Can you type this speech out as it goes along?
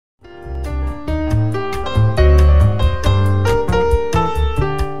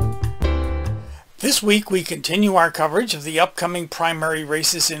This week we continue our coverage of the upcoming primary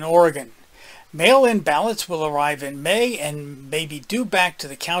races in Oregon. Mail-in ballots will arrive in May and may be due back to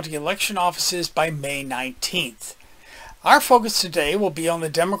the county election offices by May 19th. Our focus today will be on the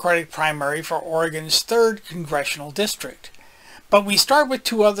Democratic primary for Oregon's 3rd Congressional District. But we start with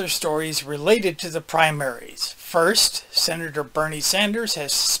two other stories related to the primaries. First, Senator Bernie Sanders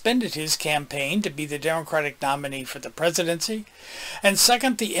has suspended his campaign to be the Democratic nominee for the presidency. And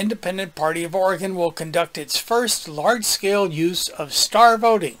second, the Independent Party of Oregon will conduct its first large-scale use of star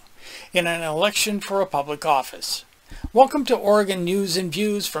voting in an election for a public office. Welcome to Oregon News and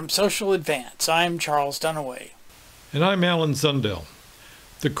Views from Social Advance. I'm Charles Dunaway. And I'm Alan Zundel.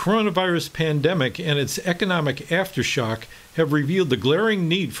 The coronavirus pandemic and its economic aftershock have revealed the glaring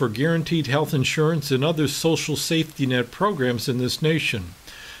need for guaranteed health insurance and other social safety net programs in this nation.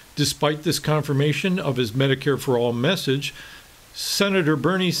 Despite this confirmation of his Medicare for All message, Senator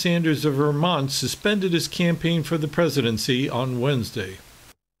Bernie Sanders of Vermont suspended his campaign for the presidency on Wednesday.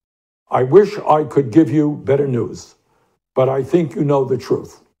 I wish I could give you better news, but I think you know the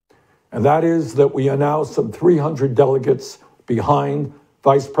truth. And that is that we are now some 300 delegates behind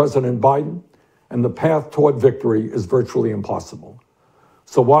Vice President Biden, and the path toward victory is virtually impossible.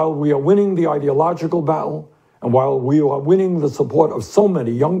 So while we are winning the ideological battle, and while we are winning the support of so many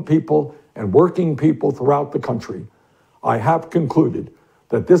young people and working people throughout the country, I have concluded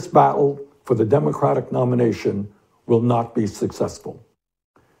that this battle for the Democratic nomination will not be successful.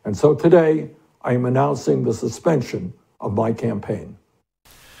 And so today, I am announcing the suspension of my campaign.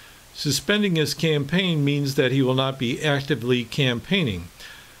 Suspending his campaign means that he will not be actively campaigning.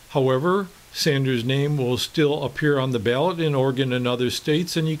 However, Sanders' name will still appear on the ballot in Oregon and other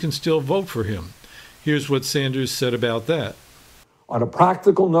states, and you can still vote for him. Here's what Sanders said about that. On a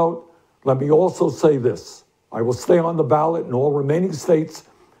practical note, let me also say this. I will stay on the ballot in all remaining states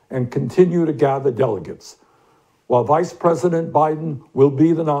and continue to gather delegates. While Vice President Biden will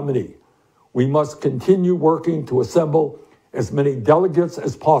be the nominee, we must continue working to assemble as many delegates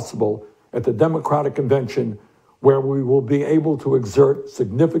as possible at the Democratic Convention, where we will be able to exert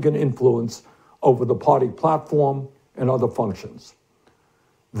significant influence over the party platform and other functions.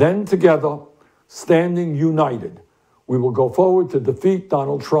 Then together, standing united, we will go forward to defeat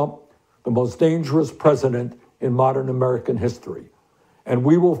Donald Trump, the most dangerous president in modern American history. And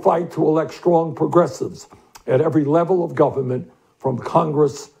we will fight to elect strong progressives at every level of government, from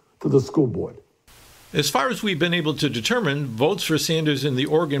Congress to the school board. As far as we've been able to determine, votes for Sanders in the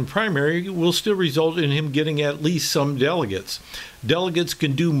Oregon primary will still result in him getting at least some delegates. Delegates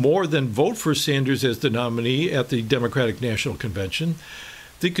can do more than vote for Sanders as the nominee at the Democratic National Convention.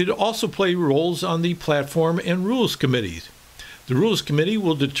 They could also play roles on the Platform and Rules Committees. The Rules Committee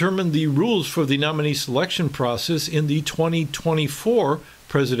will determine the rules for the nominee selection process in the 2024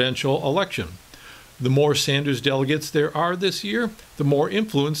 presidential election. The more Sanders delegates there are this year, the more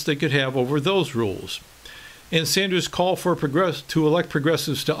influence they could have over those rules. And Sanders' call to elect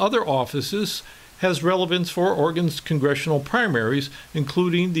progressives to other offices has relevance for Oregon's congressional primaries,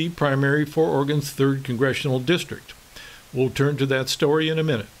 including the primary for Oregon's 3rd Congressional District. We'll turn to that story in a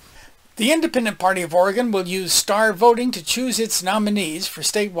minute. The Independent Party of Oregon will use star voting to choose its nominees for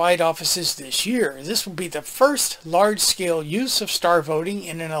statewide offices this year. This will be the first large-scale use of star voting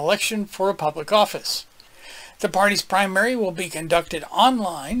in an election for a public office. The party's primary will be conducted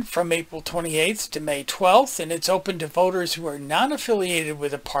online from April 28th to May 12th, and it's open to voters who are not affiliated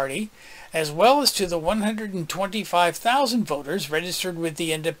with a party, as well as to the 125,000 voters registered with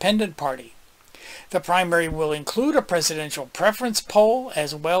the Independent Party. The primary will include a presidential preference poll,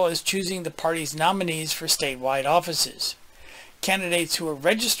 as well as choosing the party's nominees for statewide offices. Candidates who are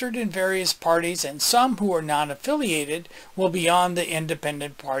registered in various parties and some who are non-affiliated will be on the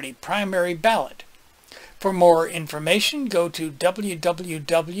Independent Party primary ballot. For more information, go to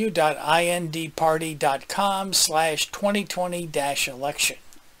www.indparty.com/2020-election.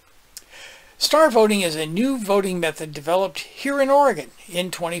 Star voting is a new voting method developed here in Oregon in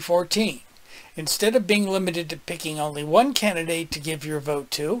 2014. Instead of being limited to picking only one candidate to give your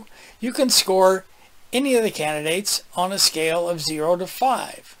vote to, you can score any of the candidates on a scale of 0 to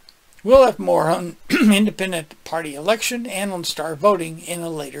 5. We'll have more on Independent Party election and on star voting in a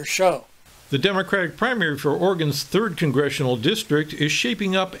later show. The Democratic primary for Oregon's 3rd Congressional District is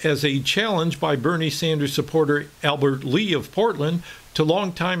shaping up as a challenge by Bernie Sanders supporter Albert Lee of Portland to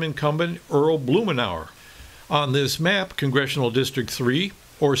longtime incumbent Earl Blumenauer. On this map, Congressional District 3,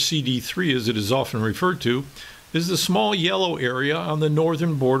 or CD3 as it is often referred to, is the small yellow area on the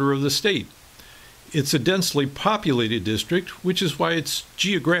northern border of the state. It's a densely populated district, which is why it's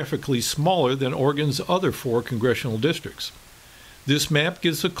geographically smaller than Oregon's other 4 congressional districts. This map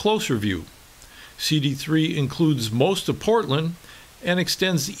gives a closer view. CD3 includes most of Portland and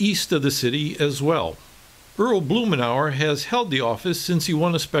extends east of the city as well. Earl Blumenauer has held the office since he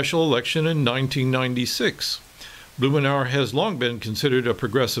won a special election in 1996. Blumenauer has long been considered a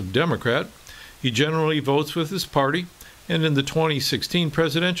progressive Democrat. He generally votes with his party, and in the 2016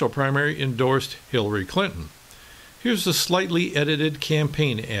 presidential primary endorsed Hillary Clinton. Here's a slightly edited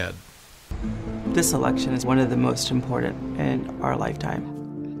campaign ad. This election is one of the most important in our lifetime.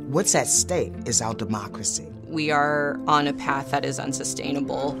 What's at stake is our democracy. We are on a path that is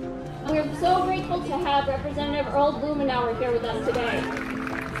unsustainable. We're so grateful to have Representative Earl Blumenauer here with us today.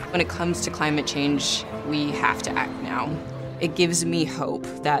 When it comes to climate change, we have to act now. It gives me hope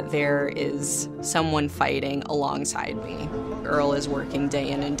that there is someone fighting alongside me. Earl is working day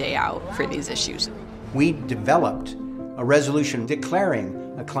in and day out for these issues. We developed a resolution declaring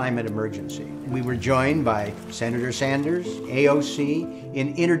a climate emergency. We were joined by Senator Sanders, AOC,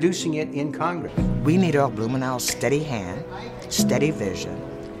 in introducing it in Congress. We need Earl Blumenauer's steady hand, steady vision,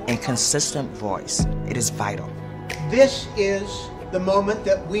 and consistent voice. It is vital. This is the moment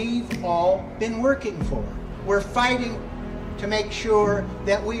that we've all been working for. We're fighting to make sure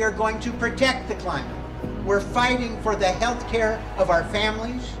that we are going to protect the climate. We're fighting for the health care of our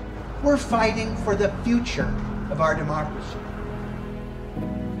families. We're fighting for the future of our democracy.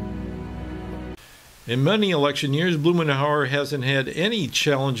 In many election years, Blumenauer hasn't had any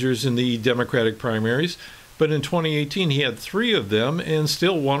challengers in the Democratic primaries, but in 2018 he had 3 of them and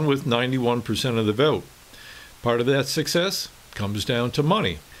still won with 91% of the vote. Part of that success comes down to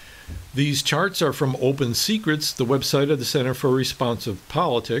money. These charts are from Open Secrets, the website of the Center for Responsive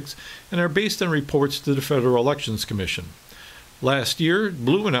Politics, and are based on reports to the Federal Elections Commission. Last year,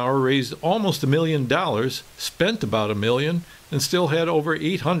 Blumenauer raised almost $1 million, spent about $1 million, and still had over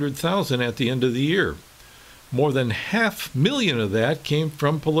 $800,000 at the end of the year. More than $500,000 of that came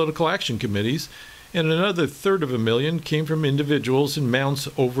from political action committees, and another third of $1 million came from individuals in amounts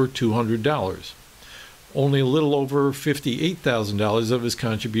over $200. Only a little over $58,000 of his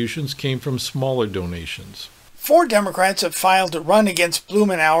contributions came from smaller donations. 4 Democrats have filed to run against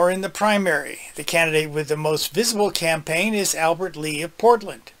Blumenauer in the primary. The candidate with the most visible campaign is Albert Lee of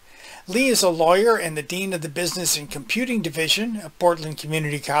Portland. Lee is a lawyer and the dean of the Business and Computing Division of Portland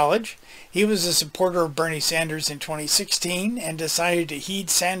Community College. He was a supporter of Bernie Sanders in 2016 and decided to heed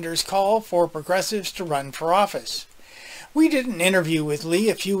Sanders' call for progressives to run for office. We did an interview with Lee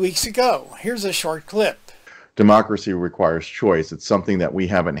a few weeks ago. Here's a short clip. Democracy requires choice. It's something that we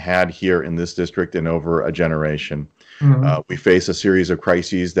haven't had here in this district in over a generation. We face a series of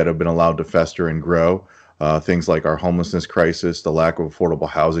crises that have been allowed to fester and grow. Things like our homelessness crisis, the lack of affordable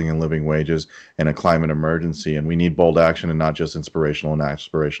housing and living wages, and a climate emergency. And we need bold action and not just inspirational and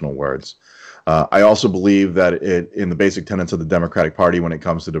aspirational words. I also believe that in the basic tenets of the Democratic Party, when it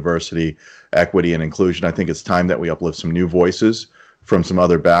comes to diversity, equity, and inclusion, I think it's time that we uplift some new voices from some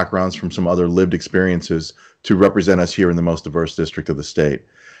other backgrounds, from some other lived experiences to represent us here in the most diverse district of the state.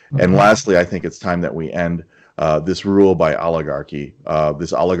 And lastly, I think it's time that we end this rule by oligarchy,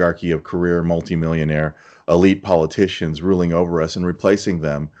 this oligarchy of career multimillionaire elite politicians ruling over us and replacing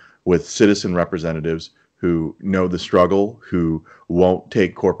them with citizen representatives who know the struggle, who won't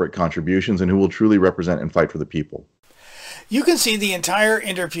take corporate contributions, and who will truly represent and fight for the people. You can see the entire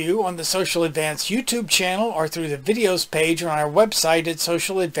interview on the Social Advance YouTube channel or through the videos page on our website at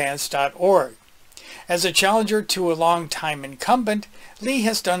socialadvance.org. As a challenger to a long-time incumbent, Lee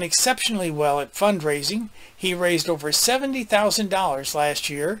has done exceptionally well at fundraising. He raised over $70,000 last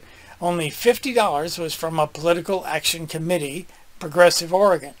year. Only $50 was from a political action committee, Progressive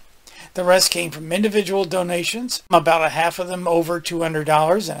Oregon. The rest came from individual donations, about a half of them over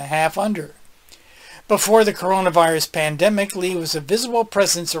 $200 and a half under. Before the coronavirus pandemic, Lee was a visible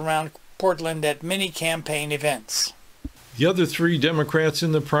presence around Portland at many campaign events. The other 3 Democrats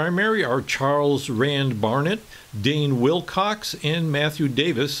in the primary are Charles Rand Barnett, Dane Wilcox, and Matthew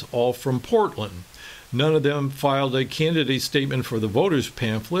Davis, all from Portland. None of them filed a candidate statement for the voters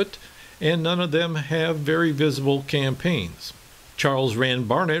pamphlet, and none of them have very visible campaigns. Charles Rand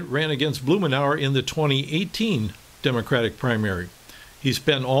Barnett ran against Blumenauer in the 2018 Democratic primary. He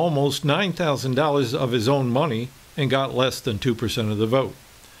spent almost $9,000 of his own money and got less than 2% of the vote.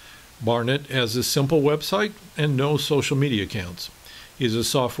 Barnett has a simple website and no social media accounts. He's a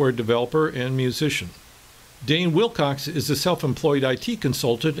software developer and musician. Dane Wilcox is a self-employed IT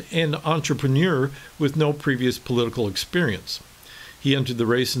consultant and entrepreneur with no previous political experience. He entered the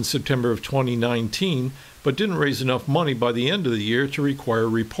race in September of 2019, but didn't raise enough money by the end of the year to require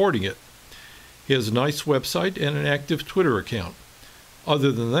reporting it. He has a nice website and an active Twitter account.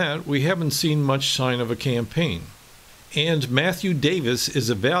 Other than that, we haven't seen much sign of a campaign. And Matthew Davis is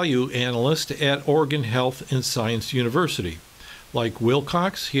a value analyst at Oregon Health and Science University. Like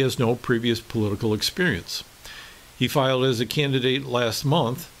Wilcox, he has no previous political experience. He filed as a candidate last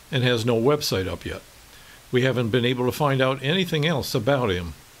month and has no website up yet. We haven't been able to find out anything else about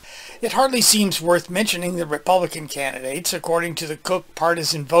him. It hardly seems worth mentioning the Republican candidates. According to the Cook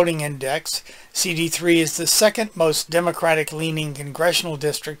Partisan Voting Index, CD3 is the second most Democratic-leaning congressional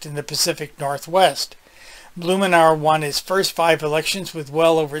district in the Pacific Northwest. Blumenauer won his first 5 elections with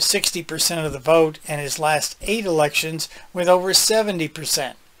well over 60% of the vote and his last 8 elections with over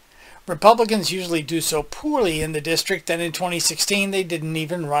 70%. Republicans usually do so poorly in the district that in 2016 they didn't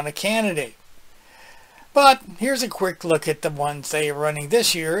even run a candidate. But here's a quick look at the ones they are running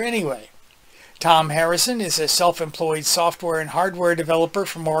this year anyway. Tom Harrison is a self-employed software and hardware developer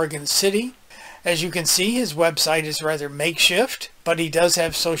from Oregon City. As you can see, his website is rather makeshift, but he does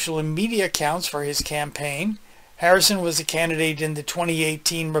have social media accounts for his campaign. Harrison was a candidate in the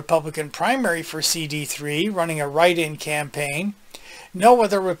 2018 Republican primary for CD3, running a write-in campaign. No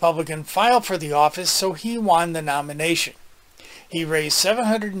other Republican filed for the office, so he won the nomination. He raised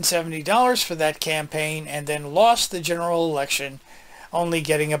 $770 for that campaign and then lost the general election, only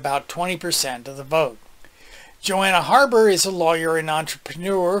getting about 20% of the vote. Joanna Harbour is a lawyer and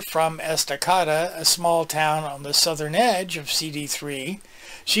entrepreneur from Estacada, a small town on the southern edge of CD3.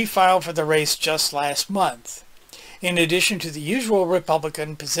 She filed for the race just last month. In addition to the usual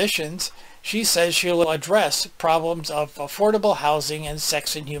Republican positions, she says she'll address problems of affordable housing and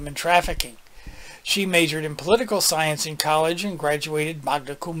sex and human trafficking. She majored in political science in college and graduated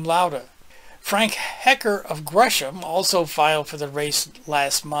magna cum laude. Frank Hecker of Gresham also filed for the race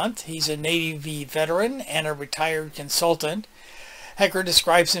last month. He's a Navy veteran and a retired consultant. Hecker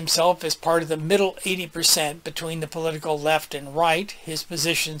describes himself as part of the middle 80% between the political left and right. His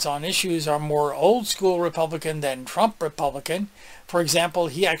positions on issues are more old-school Republican than Trump Republican. For example,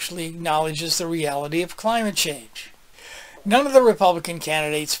 he actually acknowledges the reality of climate change. None of the Republican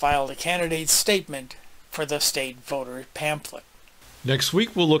candidates filed a candidate statement for the state voter pamphlet. Next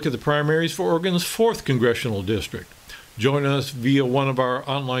week, we'll look at the primaries for Oregon's 4th Congressional District. Join us via one of our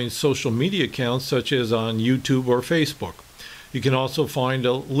online social media accounts, such as on YouTube or Facebook. You can also find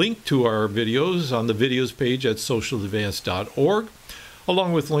a link to our videos on the videos page at socialadvance.org,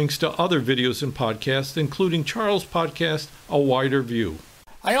 along with links to other videos and podcasts, including Charles' podcast, A Wider View.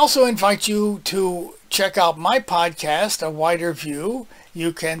 I also invite you to check out my podcast, A Wider View.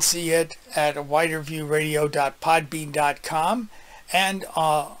 You can see it at awiderviewradio.podbean.com and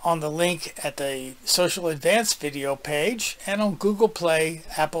on the link at the Social Advance video page and on Google Play,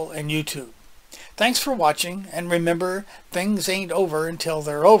 Apple, and YouTube. Thanks for watching, and remember, things ain't over until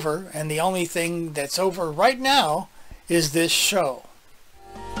they're over, and the only thing that's over right now is this show.